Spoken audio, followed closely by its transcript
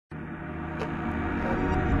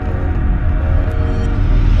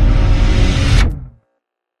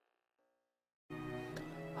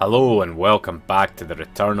Hello and welcome back to the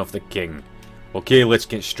Return of the King. Okay, let's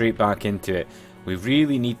get straight back into it. We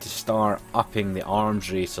really need to start upping the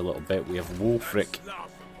arms race a little bit. We have Wolfric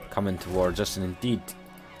coming towards us, and indeed,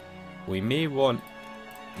 we may want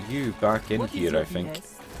you back in here, I think.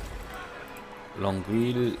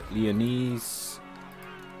 Longueuil, Lyonese.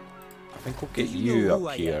 I think we'll get you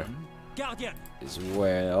up here as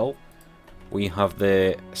well. We have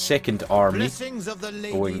the second army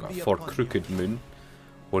going for Crooked Moon.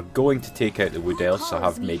 We're going to take out the Wood Elves, so I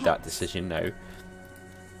have made that decision now.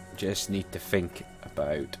 Just need to think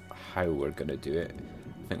about how we're going to do it.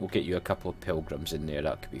 I think we'll get you a couple of pilgrims in there,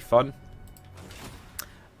 that could be fun.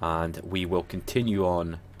 And we will continue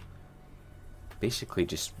on basically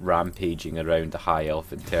just rampaging around the High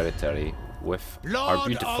Elfin territory with our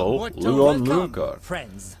beautiful Luon Lugar.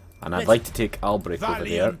 And I'd like to take Albrecht over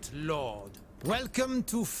there. Lord. Welcome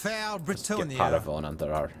to fair Bretonnia. Let's get Paravon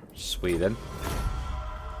under our sway then.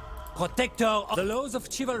 Protector of the laws of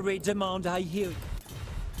chivalry demand I hear.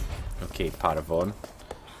 Okay, Paravon.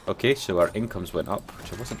 Okay, so our incomes went up,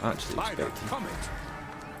 which I wasn't actually expecting.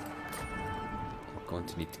 We're going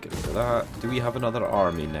to need to get rid of that. Do we have another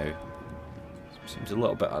army now? Seems a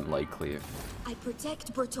little bit unlikely. If I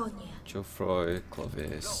protect Bretonnia. Geoffroy,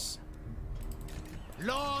 Clovis,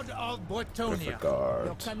 Lord of Bretonnia.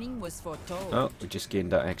 Your coming was foretold. Oh, we just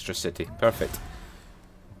gained that extra city. Perfect.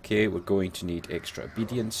 Okay, we're going to need extra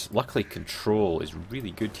obedience. Luckily, control is really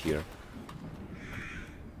good here.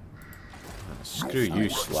 Screw you,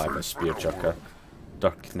 Slag, a spear chucker,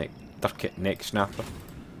 Durket neck snapper.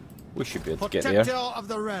 We should be able to get there. Protector of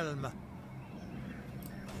the realm.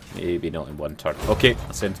 Maybe not in one turn. Okay,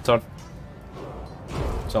 let's end the turn.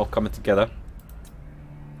 It's all coming together.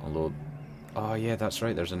 Although, oh yeah, that's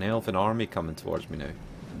right. There's an elven army coming towards me now,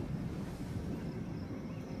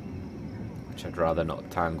 which I'd rather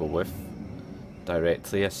not tangle with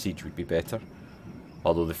directly. A siege would be better.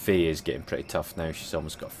 Although the Fae is getting pretty tough now. She's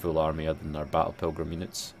almost got a full army other than our battle pilgrim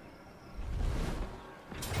units.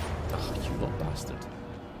 Oh, you little bastard.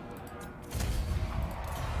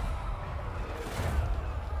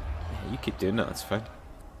 Yeah, you keep doing that, that's fine.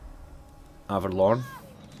 Averlorn.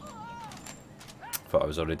 Thought I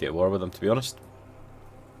was already at war with them, to be honest.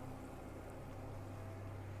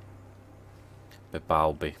 But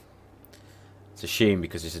Balby. It's a shame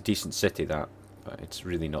because it's a decent city, that, but it's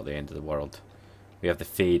really not the end of the world. We have the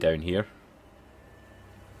Fae down here.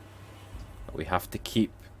 But we have to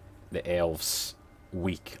keep the elves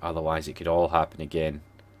weak, otherwise it could all happen again.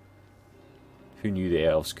 Who knew the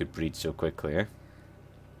elves could breed so quickly, eh?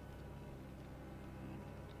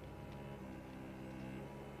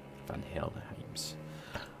 Van Helheims.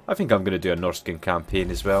 I think I'm going to do a Norskin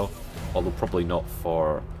campaign as well, although probably not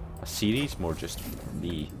for a series, more just for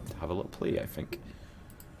me to have a little play, I think.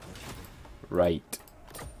 Right.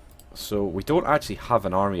 So we don't actually have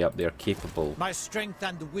an army up there capable. My strength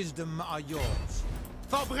and wisdom are yours.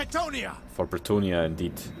 For Bretonnia! For Bretonnia,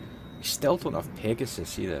 indeed. We still don't have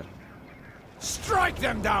Pegasus either. Strike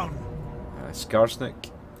them down!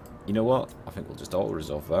 Skarsnik. You know what? I think we'll just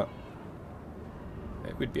auto-resolve that.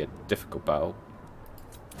 It would be a difficult battle.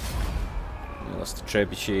 We lost the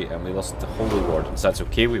Trebuchet and we lost the Holy Wardens. That's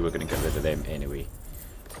okay, we were going to get rid of them anyway.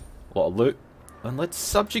 A lot of loot. And let's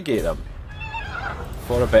subjugate them.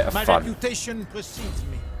 For a bit of fun. My reputation precedes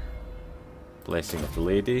me. Blessing of the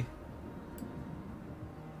Lady.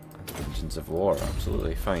 And Engines of War,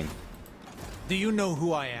 absolutely fine. Do you know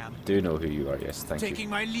who I am? Do know who you are, yes, thank you. Taking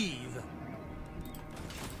my leave.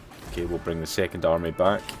 Okay, we'll bring the second army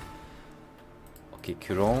back. Okay,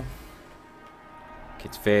 Couron. Okay,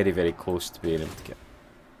 it's very, very close to being able to get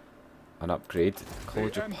an upgrade.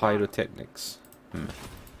 College of Pyrotechnics.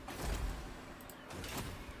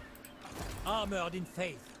 Armored in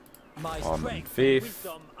faith. My Armored in strength faith. and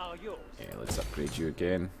wisdom are yours. Yeah, let's upgrade you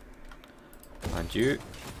again. And you.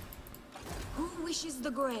 Who wishes the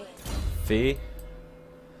grave? Fae.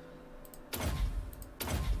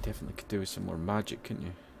 Definitely could do with some more magic, couldn't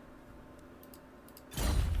you?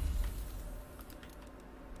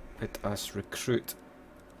 Let us recruit.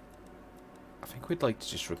 I think we'd like to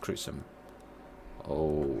just recruit some.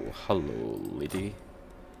 Oh, hello, lady.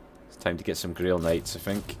 It's time to get some Grail Knights, I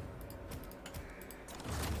think.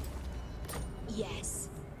 Yes.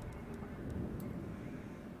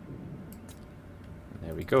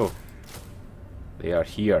 There we go. They are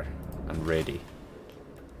here and ready.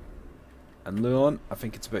 And Leon, I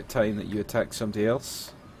think it's about time that you attack somebody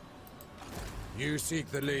else. You seek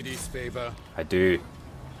the lady's favor. I do.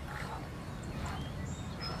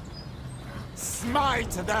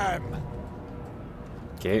 Smite them!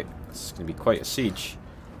 Okay, this is going to be quite a siege.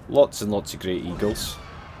 Lots and lots of great eagles.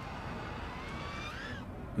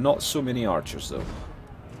 Not so many archers though.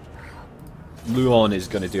 Luon is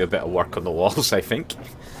going to do a bit of work on the walls, I think.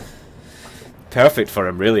 Perfect for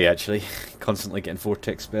him, really, actually. Constantly getting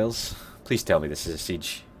vortex spells. Please tell me this is a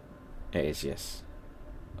siege. It is, yes.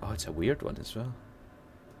 Oh, it's a weird one as well.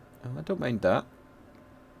 Oh, I don't mind that.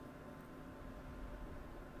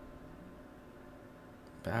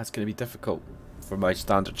 But that's going to be difficult for my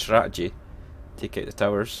standard strategy. Take out the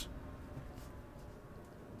towers.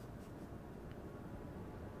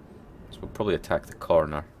 So we'll probably attack the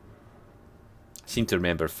corner. I seem to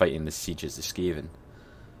remember fighting the siege as the Skaven.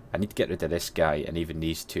 I need to get rid of this guy and even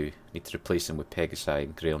these two. I need to replace them with Pegasi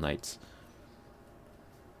and Grail Knights.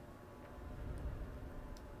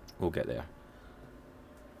 We'll get there.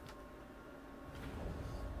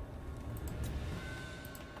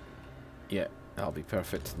 Yeah, that'll be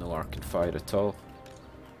perfect. No arc and fire at all,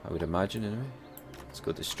 I would imagine, anyway. Let's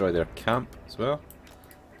go destroy their camp as well.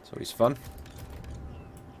 It's always fun.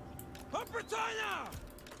 Bretonnia!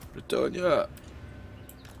 Bretonnia!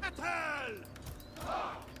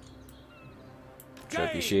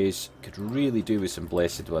 Trebuchets could really do with some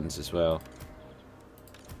blessed ones as well.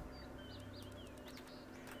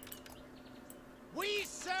 We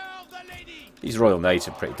serve the lady. These Royal Knights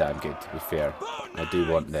are pretty damn good, to be fair. I do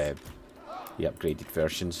want the upgraded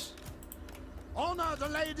versions. Honor the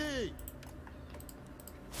lady.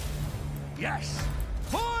 Yes.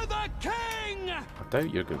 For the king. I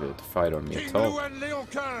doubt you're going to be able to fire on me at all.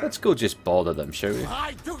 Let's go just bother them, shall we?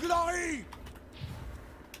 Right to glory.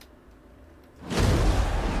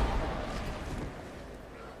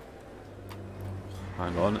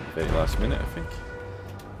 Hang on at the very last minute, I think.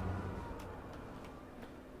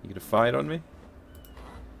 You gonna fire on me?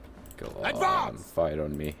 Go on, Advance! fire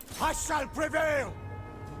on me. I shall prevail.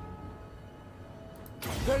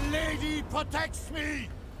 The lady protects me.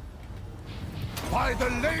 By the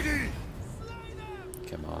lady.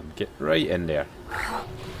 Come on, get right in there.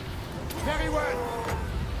 Very well.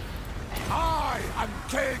 I am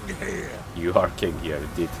king here. You are king here,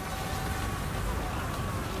 indeed.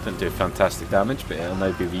 Didn't do fantastic damage, but it'll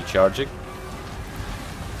now be recharging.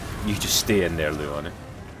 You just stay in there, Luon.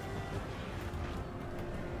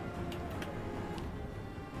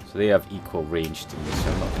 So they have equal range to me, so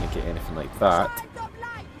I'm not going to get anything like that.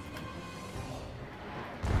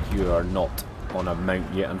 You are not on a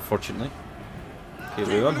mount yet, unfortunately. Okay,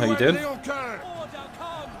 Luon, how you doing?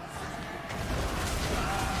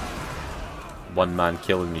 One-man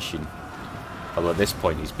killing machine. Although at this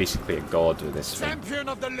point he's basically a god with this thing. Champion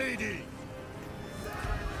of the lady.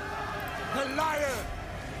 The lion.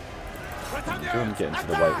 Go and get into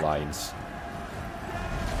the white lines.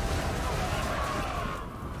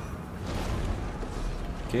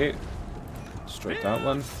 Okay. Destroy that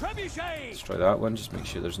one. Destroy that one, just make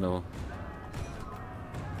sure there's no...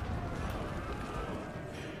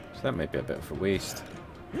 So that might be a bit of a waste.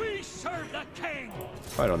 We serve the king.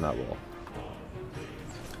 Fire on that wall.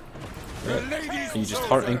 Right. Are you just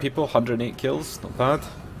hurting people? 108 kills, not bad.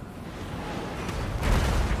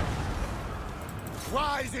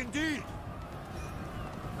 Wise indeed.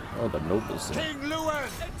 Oh, the nobles there. King Lewin.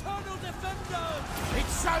 Eternal defenders. It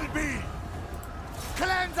shall be.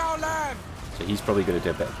 Cleanse our land. So he's probably going to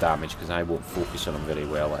do a bit of damage because I won't focus on him very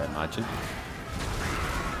well, I imagine.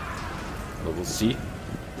 But we'll see.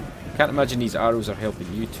 Can't imagine these arrows are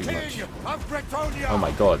helping you too much. King of Bretonnia. Oh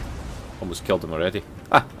my god. Almost killed him already.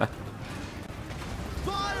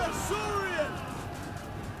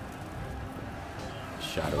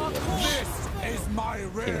 Shadow This is my pain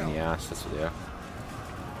in the realm. ass, that's what they are.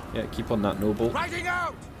 Yeah, keep on that noble. Riding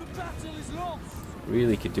out. The battle is lost.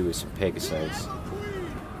 Really could do with some Pegasi.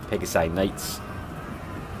 Pegasi Knights.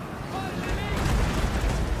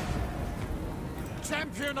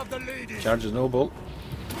 Champion of the lady. Charges noble.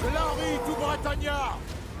 Glory to Bretonnia.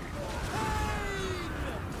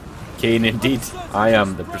 Cain indeed. I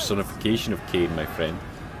am the personification of Cain, my friend.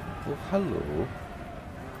 Oh, hello.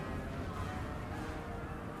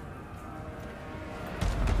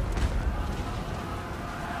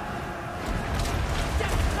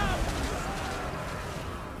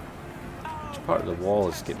 Which part of the wall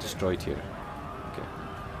is get destroyed here? Okay.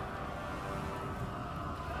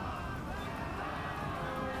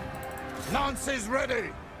 Lance is ready.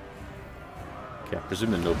 Okay, I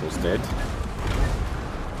presume the noble's dead.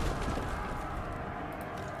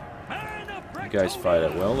 You guys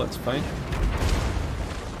fired it well, that's fine.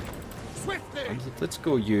 Swiftly. And let's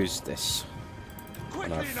go use this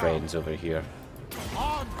on our friends over here.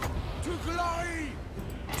 On to glory.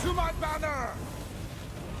 To my banner.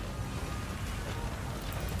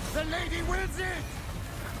 The lady wills it.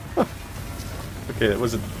 Okay, that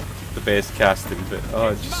wasn't the best casting, but oh,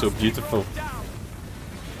 it's just so beautiful.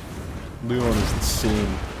 Leon is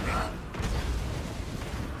insane.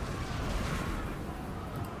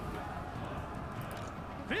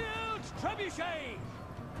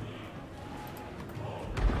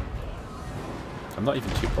 I'm not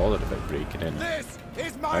even too bothered about breaking in. I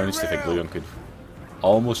honestly think Leon could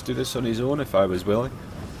almost do this on his own if I was willing.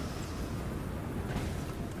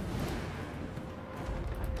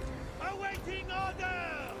 Awaiting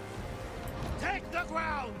order. Take the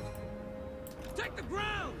ground. Take the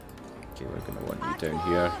ground. Okay, we're going to want you down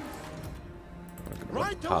here. We're going to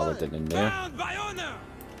want the Paladin in there.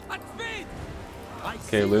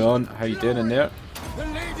 Okay, Leon, how you doing in there? The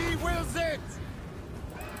lady wills it.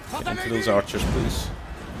 Get into those archers, please.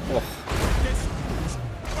 Oh.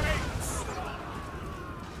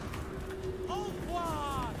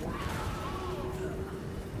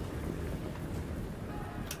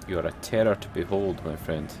 You are a terror to behold, my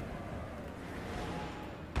friend.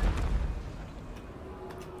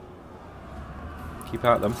 Keep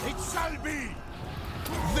at them. It shall be.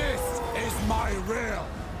 This is my realm.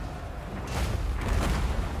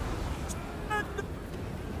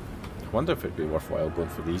 I wonder if it'd be worthwhile going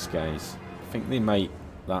for these guys. I think they might,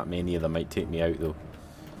 that many of them might take me out though.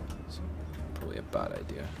 So, probably a bad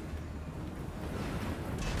idea.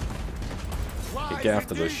 Okay, get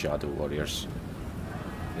after those shadow warriors.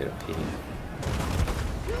 They're a pain.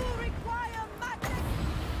 You require magic.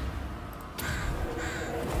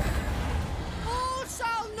 All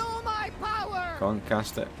shall know my power. Go on,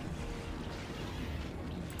 cast it.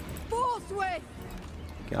 Forthwith.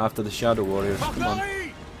 Get after the shadow warriors, come on.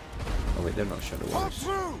 Oh wait, they're not shadow warriors.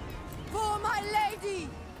 For my lady.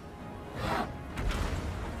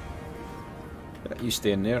 Yeah, you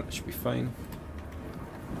stay in there, it should be fine.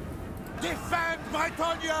 Defend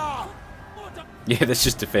Bretonnia. Yeah, that's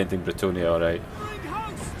just defending Bretonnia, alright.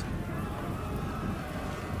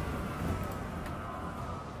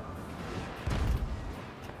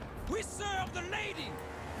 We serve the lady.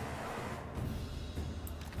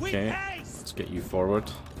 Okay, let's get you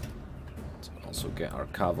forward. Let's also get our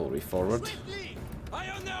cavalry forward. I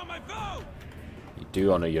honor my vow. You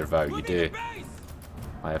do honour your vow, you do.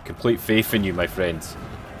 I have complete faith in you, my friends.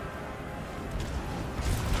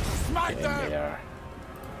 Get in there.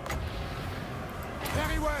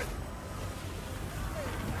 Very well.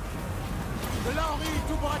 Glory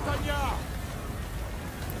to Bretonnia.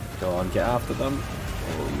 Go on, get after them.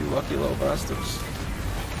 Oh, you lucky little bastards.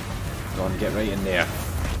 Go on, get right in there.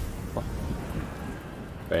 Oh.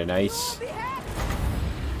 Very nice.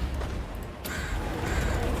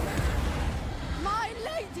 My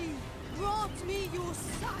lady, grant me your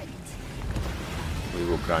sight. We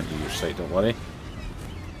will grant you your sight, don't worry.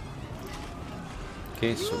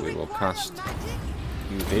 Okay, so we will cast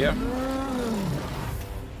you there.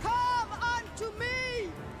 Come unto me.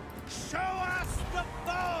 Show us the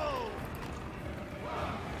foe.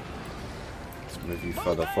 Let's move you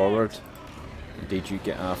further forward. Indeed, you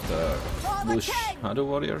get after those shadow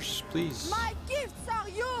warriors, please. My gifts are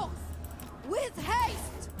yours. With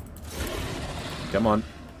haste. Come on.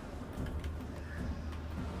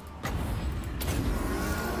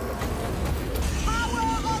 Power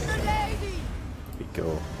of the lady. Here we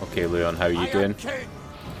go. Okay, Leon, how are you doing?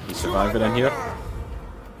 You surviving in here?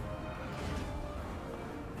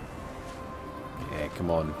 Yeah,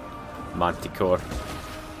 come on. Manticore.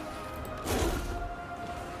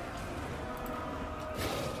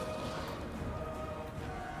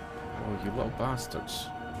 Oh, you little bastards.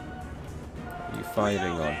 What are you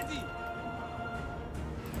firing on?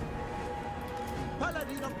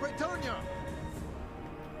 Paladin of Bretonnia.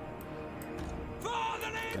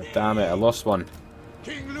 God damn it, I lost one.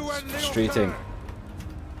 It's frustrating.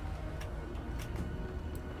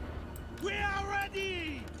 We are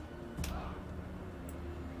ready.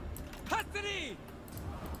 Custody.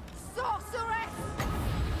 Sorceress.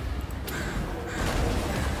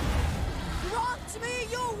 Grant me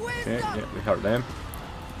your wisdom. Okay, yeah, we hurt them.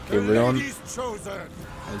 Okay, Leon, Chosen.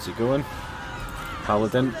 how's it going?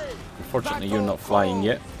 Paladin, unfortunately you're not flying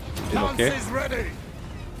yet. You're doing okay. Lance is ready.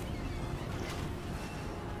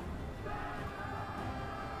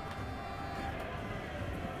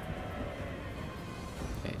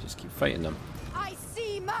 Yeah, just keep fighting them. I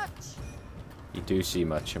see much. You do see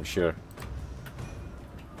much, I'm sure.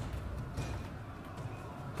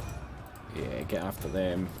 Yeah, get after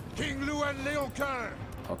them. King Luan Leoncoeur.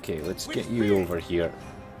 Okay, let's get you over here.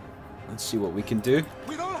 Let's see what we can do.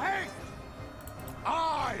 With all haste.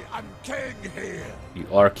 I am king here. You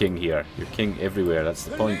are king here. You're king everywhere, that's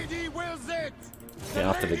the The point. lady wills it. Get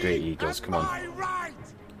after the great eagles, at come on. my right.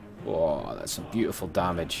 Whoa, that's some beautiful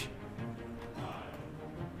damage.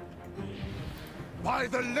 By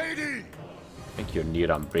the lady. I think you're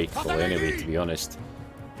near unbreakable anyway, to be honest.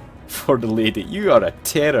 For the lady, you are a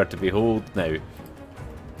terror to behold now.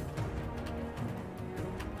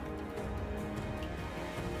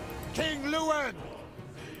 King Lewin,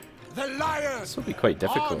 the lion. This will be quite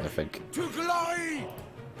difficult, I think. To glory.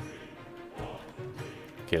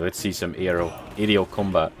 Okay, let's see some aerial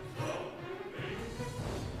combat.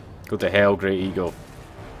 Go to hell, Great Eagle.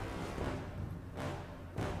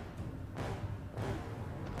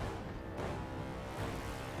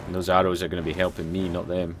 And those arrows are going to be helping me, not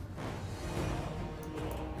them.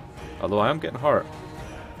 Although I am getting hurt.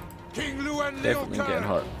 King Lewin, Definitely getting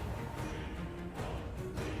hurt.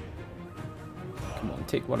 Come on,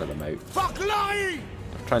 take one of them out. For glory.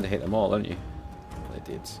 You're trying to hit them all, aren't you?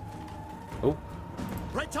 They did. Oh,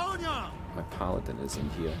 Bretonnia. my paladin is in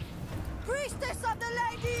here. Priestess of the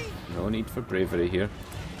lady! No need for bravery here.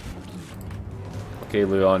 Okay,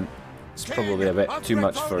 Leon. It's probably a bit too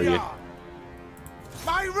much for you.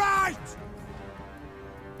 My right!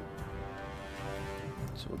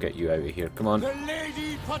 So we'll get you out of here. Come on. The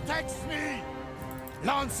lady protects me!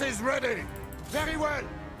 Lance is ready! Very well!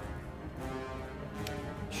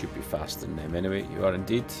 Should be faster than them anyway. You are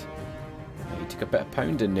indeed. You took a bit of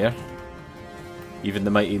pounding there. Even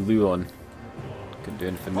the mighty Leon couldn't do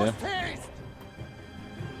anything there.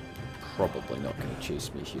 Probably not going to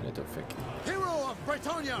chase me here, I don't think. Hero of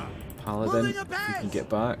Bretonnia! Paladin, if you can get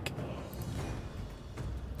back.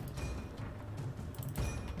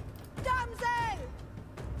 Damsel!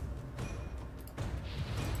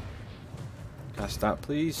 Cast that,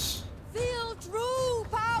 please. Feel true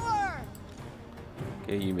power!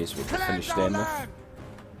 Okay, you may as well finish them off.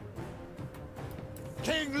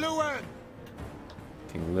 King Lewin!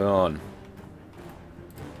 King Leon.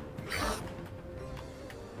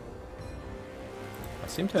 I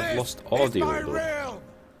seem to have lost audio though.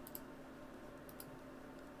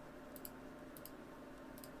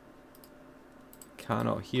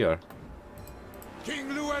 Cannot hear. King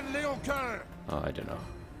Lewin Leoncoeur! Oh, I don't know.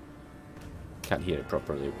 Can't hear it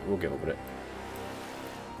properly. We'll get over it.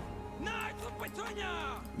 Knights of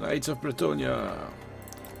Bretonnia! Knights of Bretonnia.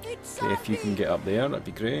 Okay, if you can get up there, that'd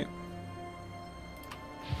be great.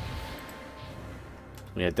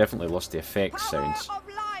 Yeah, definitely lost the effects sounds.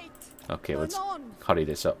 Okay, let's hurry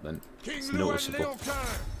this up then. It's noticeable.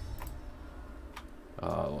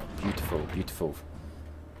 Oh, beautiful, beautiful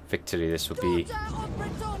victory this will be.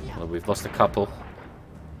 Well, we've lost a couple.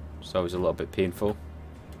 It's always a little bit painful.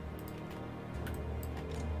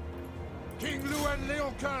 King Lewin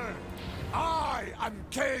Leoncoeur! I am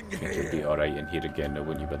king here! You'll be alright in here again now,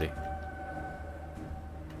 won't you, buddy?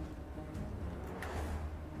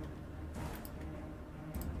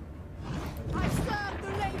 I serve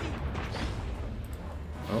the lady!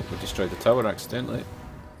 Oh, we destroyed the tower accidentally.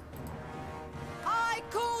 I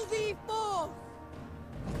call thee forth!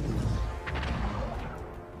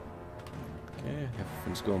 Okay,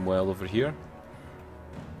 everything's going well over here.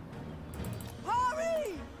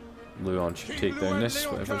 Hurry! Leon should take down this,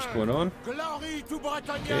 whatever's going on.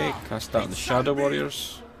 Okay, cast that on the Shadow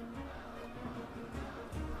Warriors.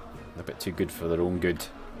 A bit too good for their own good,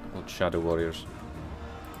 old Shadow Warriors.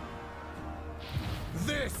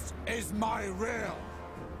 This is my realm!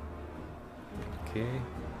 Okay. You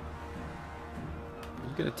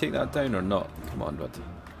gonna take that down or not? Come on, bud.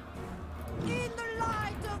 In the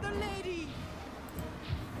light of the lady!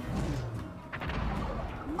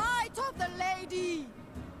 Might of the lady!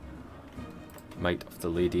 Might of the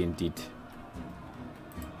lady indeed.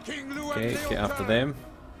 King Lewin Okay, get after Leoncoeur! them.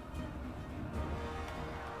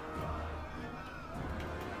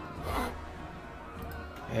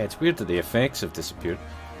 Yeah, it's weird that the effects have disappeared.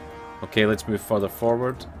 Okay, let's move further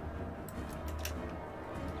forward.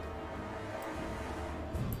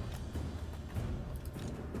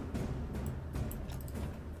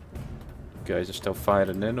 Guys are still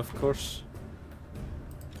firing in, of course.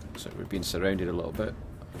 Looks like we're being surrounded a little bit.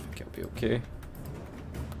 I think it'll be okay.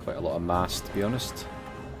 Quite a lot of mass, to be honest.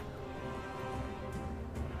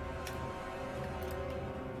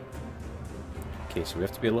 Okay, so we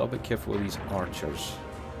have to be a little bit careful with these archers.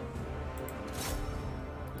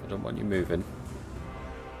 I don't want you moving.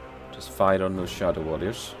 Just fire on those Shadow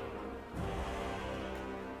Warriors.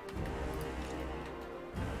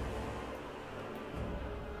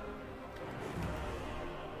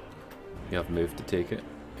 You have moved to take it.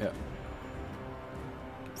 Yeah.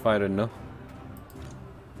 Firing now.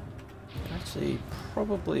 Actually,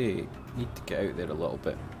 probably need to get out there a little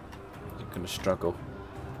bit. You're going to struggle.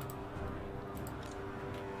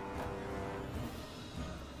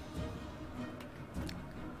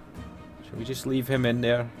 Shall we just leave him in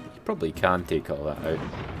there? He probably can take all that out.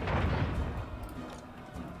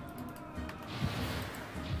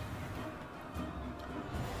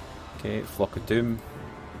 Okay, Flock of Doom.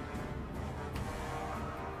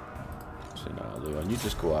 So now, Leon, you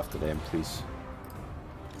just go after them, please.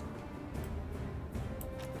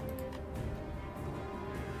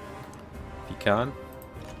 If you can.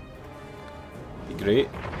 Be great.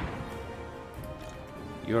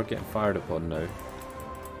 You are getting fired upon now.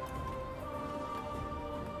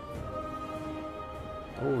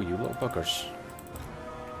 Oh, you little buggers.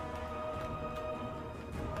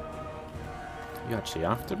 You actually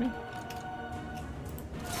after me?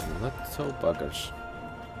 You little buggers.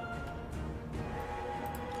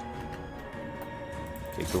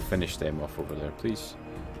 Okay, go finish them off over there, please.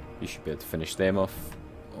 You should be able to finish them off.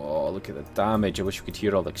 Oh, look at the damage. I wish we could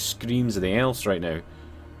hear all the screams of the elves right now.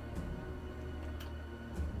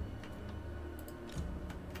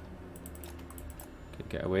 Okay,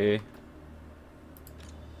 get away.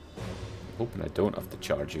 Hoping I don't have to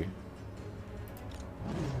charge you.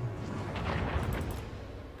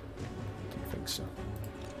 Don't think so.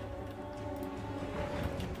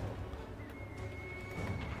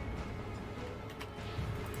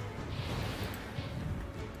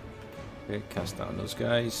 Okay, cast down those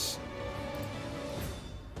guys.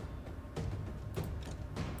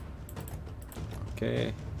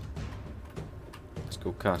 Okay. Let's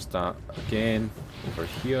go cast that again over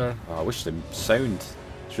here. Oh, I wish the sound.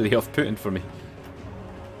 It's really off-putting for me.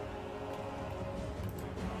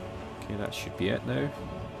 Okay, that should be it now.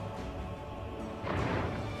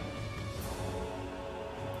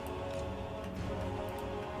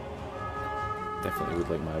 Definitely would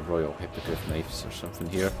like my royal hippogriff knives or something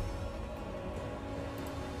here.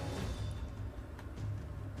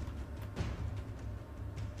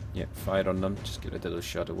 Yep, fire on them. Just get rid of those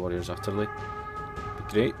shadow warriors utterly. Be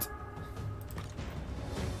great.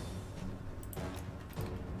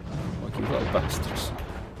 You little bastards.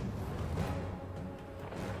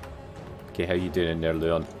 Okay, how you doing in there,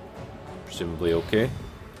 Leon? Presumably okay.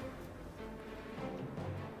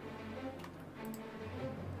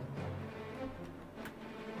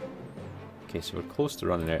 Okay, so we're close to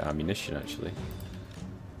running out of ammunition actually.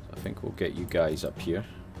 So I think we'll get you guys up here.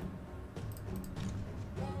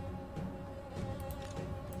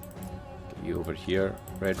 Get you over here.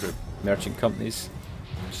 Red Rib Merchant Companies.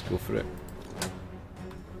 Just go for it.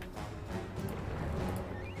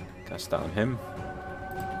 Cast that on him.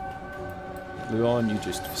 Leon, you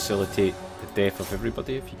just facilitate the death of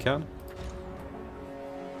everybody if you can.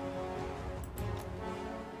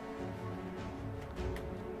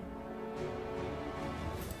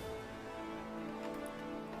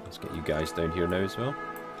 Let's get you guys down here now as well.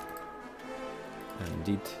 And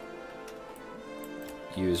indeed,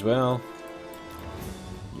 you as well.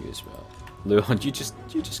 You as well. Leon, you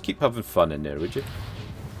just keep having fun in there, would you?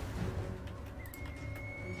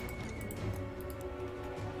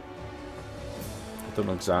 I don't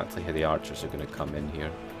know exactly how the archers are going to come in here.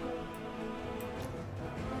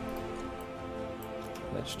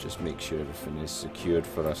 Let's just make sure everything is secured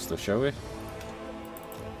for us though, shall we? Okay,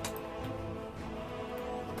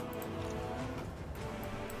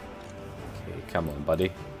 come on, buddy.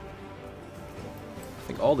 I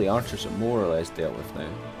think all the archers are more or less dealt with now.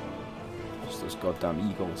 Just those goddamn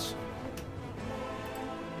eagles.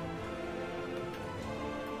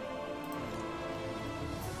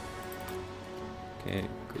 Okay,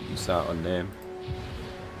 go use that on them.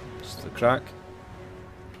 Just the crack.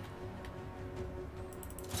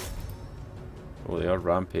 Oh, they are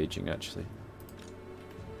rampaging actually.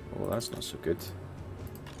 Oh, that's not so good.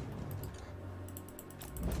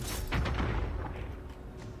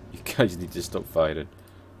 You guys need to stop firing.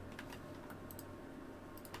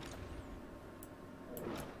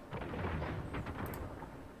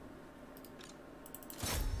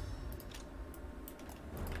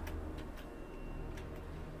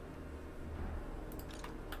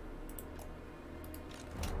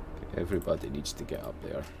 Everybody needs to get up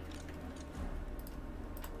there.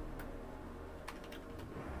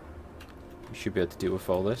 We should be able to deal with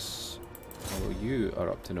all this. Oh, you are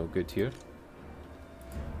up to no good here.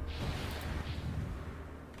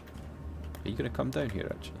 Are you going to come down here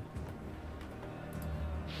actually?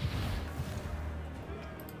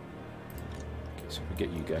 Okay, so we get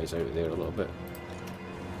you guys out of there a little bit.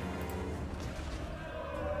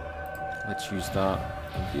 Let's use that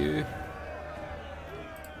on you.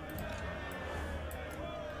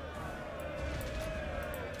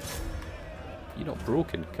 You're not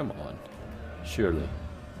broken, come on. Surely.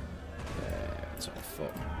 Yeah, that's what I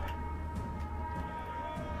thought.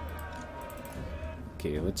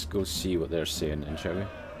 Okay, let's go see what they're saying then, shall we?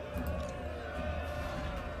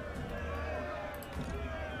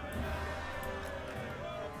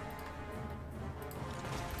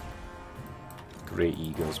 Great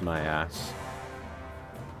eagles, my ass.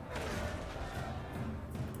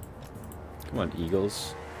 Come on,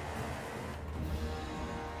 eagles.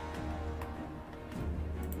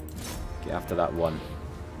 Get after that one.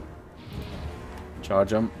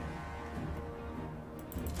 Charge him.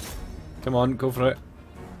 Come on, go for it.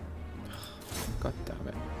 God damn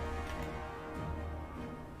it.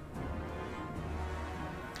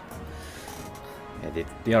 Yeah,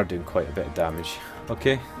 they are doing quite a bit of damage.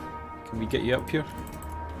 Okay, can we get you up here?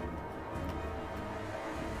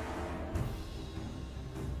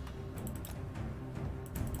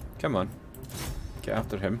 Come on, get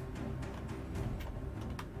after him.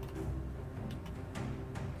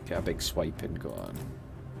 Get a big swipe and go on.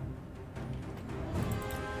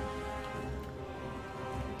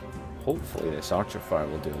 Hopefully this archer fire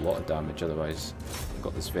will do a lot of damage, otherwise I've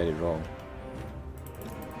got this very wrong.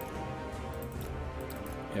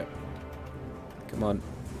 Yep. Come on.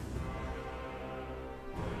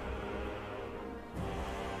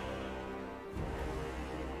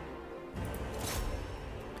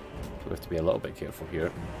 So we have to be a little bit careful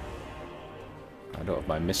here. I don't have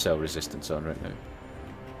my missile resistance on right now.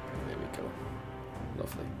 There we go.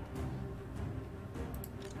 Lovely.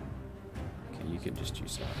 Okay, you can just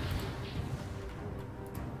use that.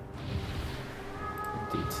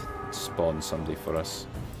 Indeed. Spawn somebody for us.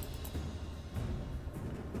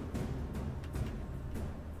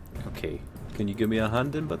 Okay. Can you give me a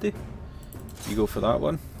hand in, buddy? You go for that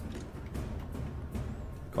one.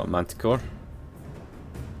 Got Manticore.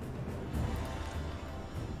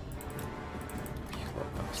 You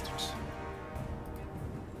little bastards.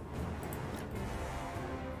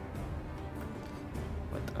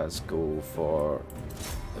 Let us go for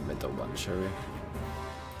the middle one, shall we?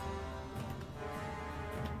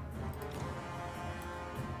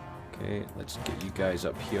 Okay, let's get you guys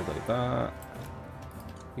up here like that.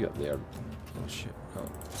 You up there. Oh shit. Oh,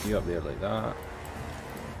 you up there like that.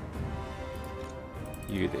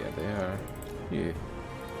 You there. You. You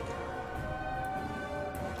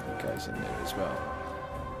guys in there as well.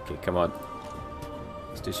 Okay, come on.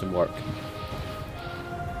 Let's do some work.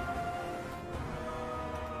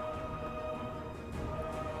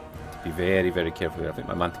 Be very, very careful here. I think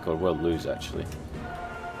my Manticore will lose, actually.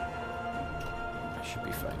 I should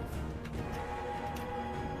be fine.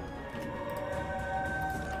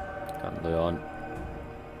 Can't lay on.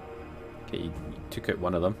 Okay, you took out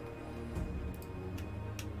one of them.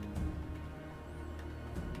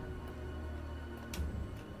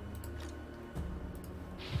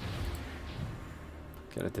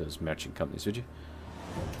 Get rid of those merchant companies, would you?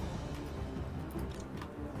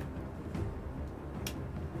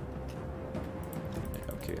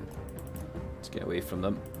 Okay, let's get away from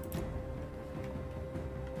them.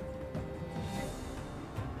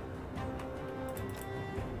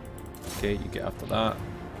 Okay, you get after that.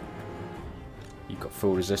 You got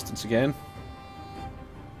full resistance again.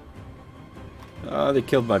 Ah, they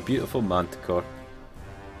killed my beautiful Manticore.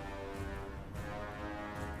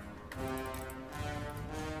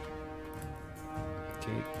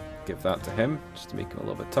 Okay, give that to him, just to make him a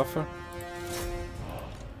little bit tougher.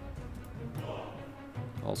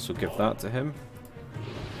 Also give that to him.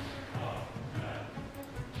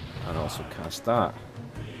 And also cast that.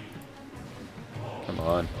 Come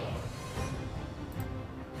on.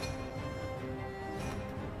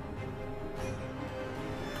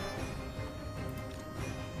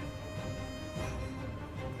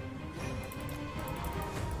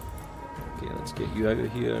 Okay, let's get you out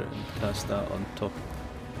of here and cast that on top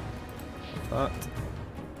of that.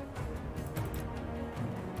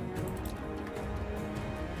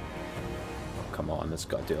 Come on, that's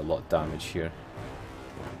got to do a lot of damage here.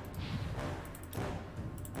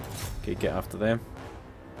 Okay, get after them.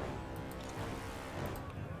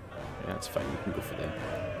 Yeah, that's fine, you can go for them.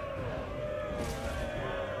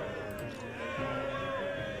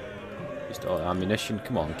 Just all the ammunition,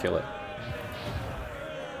 come on, kill it.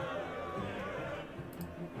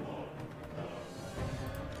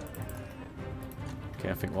 Okay,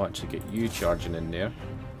 I think we'll actually get you charging in there.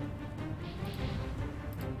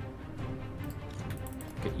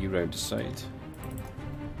 Get you round the side.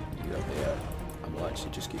 You up there. And we'll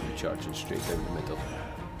actually just get you charging straight down the middle.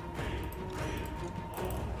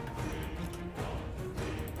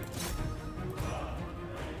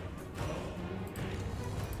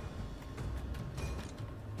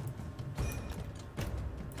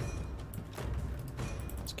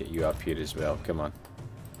 Let's get you up here as well, come on.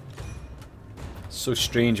 So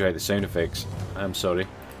strange, right, the sound effects. I'm sorry.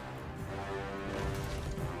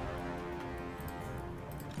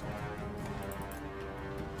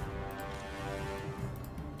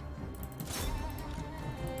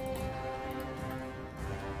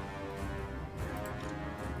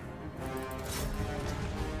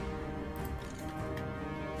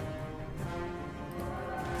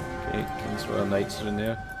 Okay, King's Royal Knights are in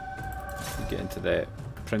there. We get into the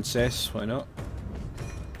Princess, why not?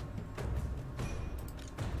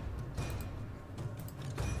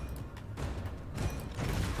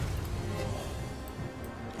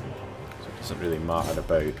 So it doesn't really matter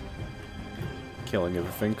about killing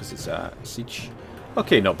everything because it's a siege.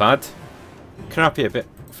 Okay, not bad. Crappy a bit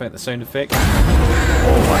without the sound effect.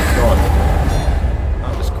 Oh my god.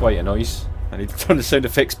 That was quite a noise. I need to turn the sound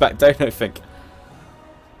effects back down, I think.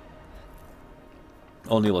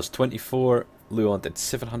 Only lost 24. Luon did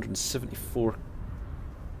 774.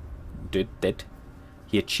 Did.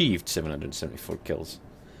 He achieved 774 kills.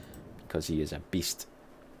 Because he is a beast.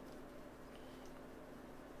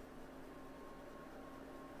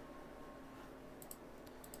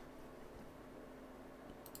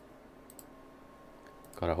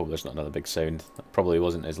 God, I hope there's not another big sound. That probably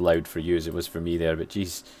wasn't as loud for you as it was for me there, but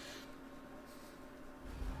jeez.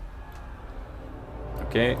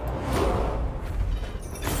 Okay.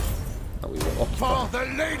 Oh, we will occupy. For the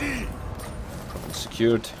lady! Province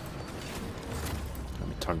secured. Let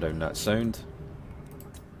me turn down that sound.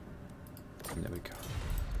 And there we go.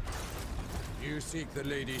 You seek the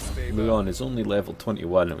lady's favor. Luon is only level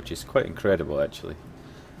 21, which is quite incredible actually.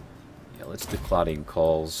 Yeah, let's do clarion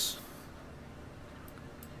calls.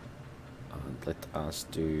 And let us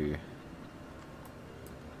do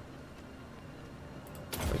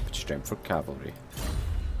weapon strength for cavalry.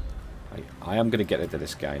 I am going to get rid of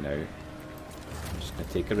this guy now. I'm just going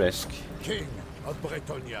to take a risk. King of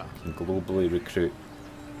Bretonnia. Can globally recruit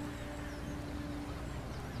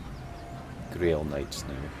Grail Knights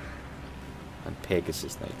now. And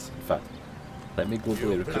Pegasus Knights. In fact, let me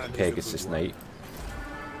globally recruit Pegasus Knight.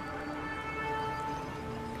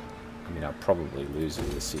 I mean, I'll probably lose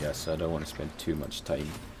Alicia, so I don't want to spend too much time.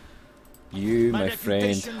 You, my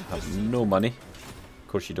friend, have no money. Of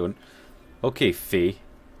course you don't. Okay, Faye.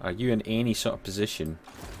 Are you in any sort of position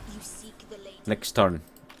next turn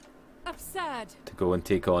Absurd. to go and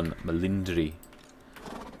take on Melindri?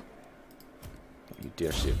 You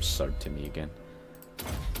dare say absurd to me again.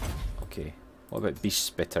 Okay. What about Beast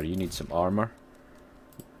Spitter? You need some armor.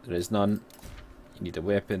 There is none. You need a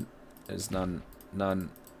weapon. There's none. None.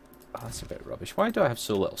 Oh, that's a bit rubbish. Why do I have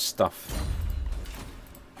so little stuff?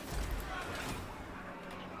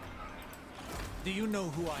 Do you know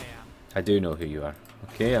who I am? I do know who you are.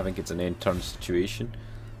 Okay, I think it's an end turn situation.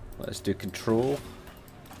 Let's do control.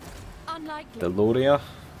 Unlikely. Deloria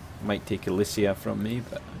might take Alicia from me,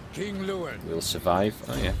 but King Luon. we'll survive.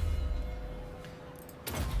 Oh yeah.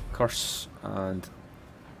 Curse and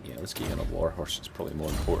yeah, let's get you on a war horse. It's probably more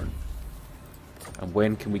important. And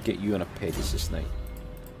when can we get you on a Pegasus Knight?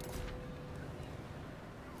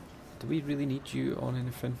 Do we really need you on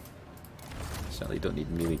anything? Certainly don't need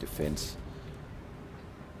melee defense.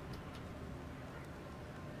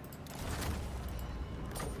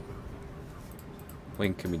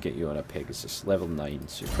 When can we get you on a Pegasus? Level 9,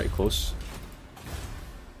 so you're pretty close.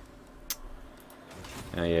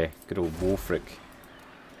 Ah yeah, good old Wolfric.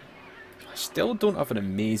 I still don't have an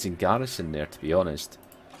amazing garrison there, to be honest.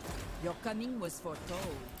 Your coming was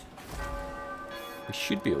foretold. We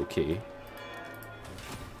should be okay.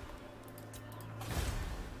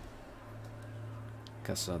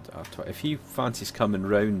 If he fancies coming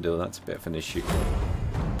round though, that's a bit of an issue.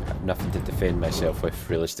 I have nothing to defend myself with,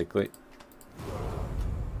 realistically.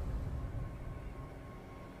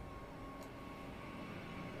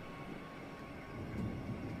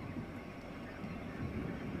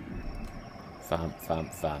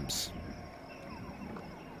 Fams.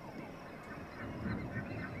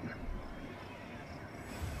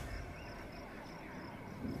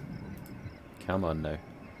 Come on now.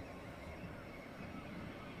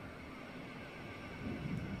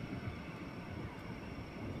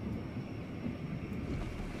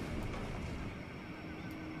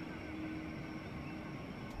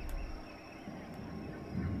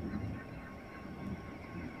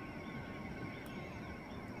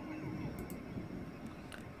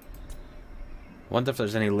 Wonder if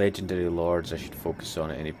there's any legendary lords I should focus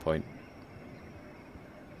on at any point.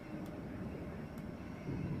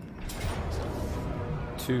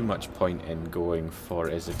 Too much point in going for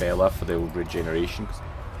Isabella for the old regeneration.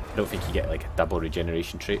 I don't think you get like a double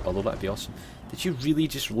regeneration trait, although that'd be awesome. Did you really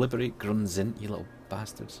just liberate Grunzint, you little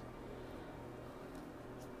bastards?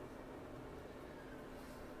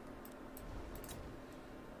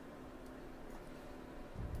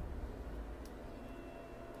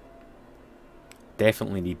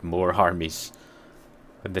 Definitely need more armies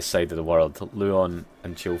on this side of the world. Luon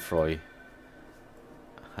and Chilfroy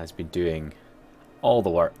has been doing all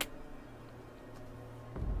the work.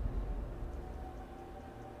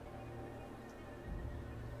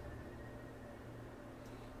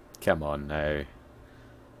 Come on now.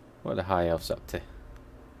 What are the high elves up to?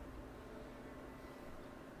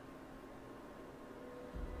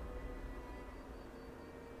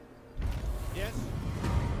 Yes.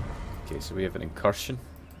 Okay, so we have an incursion,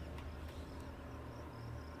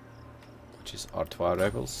 which is Artois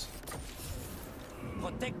rebels.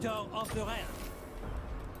 Protector of the realm.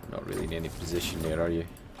 Not really in any position there, are you?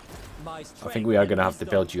 My I strength think we are and going to have to wisdom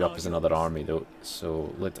build you up are as another yours. army though,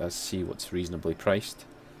 so let us see what's reasonably priced.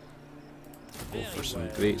 Go Very for some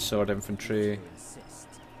well. great sword infantry. To insist.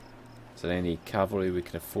 Is there any cavalry we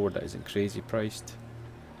can afford that isn't crazy priced?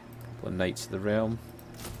 A couple of knights of the realm.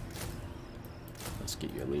 Let's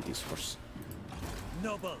get you a ladies horse.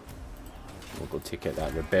 Noble. We'll go take out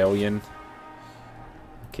that rebellion.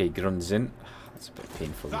 Okay, Grunzin. That's a bit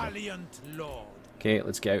painful. There. Valiant lord. Okay,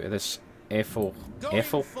 let's get out of this Going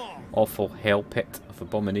forth. awful hell pit of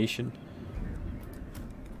abomination.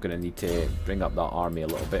 Gonna need to bring up that army a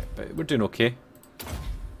little bit, but we're doing okay.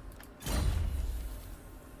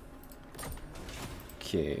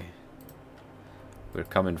 Okay. We're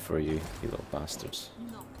coming for you, you little bastards.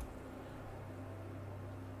 No.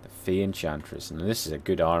 The Fey Enchantress, and this is a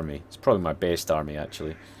good army. It's probably my best army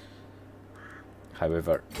actually.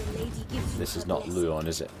 However, The lady gives you this is her not blessing. Luon,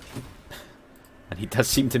 is it? And he does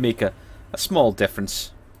seem to make a small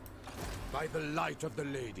difference. By the light of the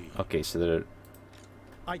lady. Okay, so there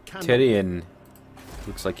I cannot. Tyrion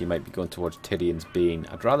looks like he might be going towards Tyrion's Bane.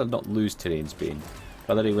 I'd rather not lose Tyrion's Bane.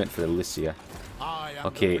 Rather he went for Elysia. I am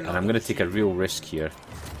Okay, the and I'm blood going to of take a shield. real risk here.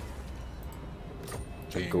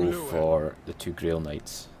 And King go Lewin. for the 2 Grail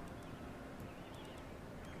Knights.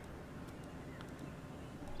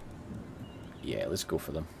 Yeah, let's go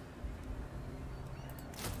for them.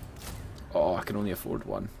 Oh, I can only afford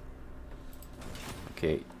one.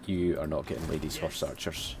 Okay, you are not getting ladies horse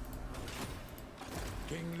archers.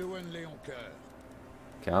 King Lewin Leoncoeur.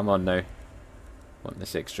 Come on now. Want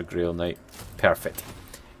this extra Grail Knight. Perfect.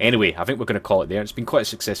 Anyway, I think we're going to call it there. It's been quite a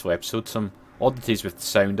successful episode. Some oddities with the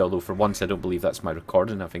sound, although for once I don't believe that's my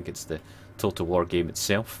recording. I think it's the Total War game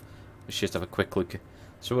itself. Let's just have a quick look.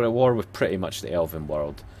 So we're at war with pretty much the Elven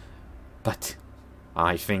world. But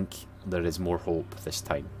I think there is more hope this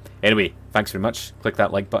time. Anyway, thanks very much. Click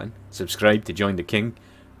that like button. Subscribe to join the king.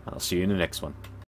 And I'll see you in the next one.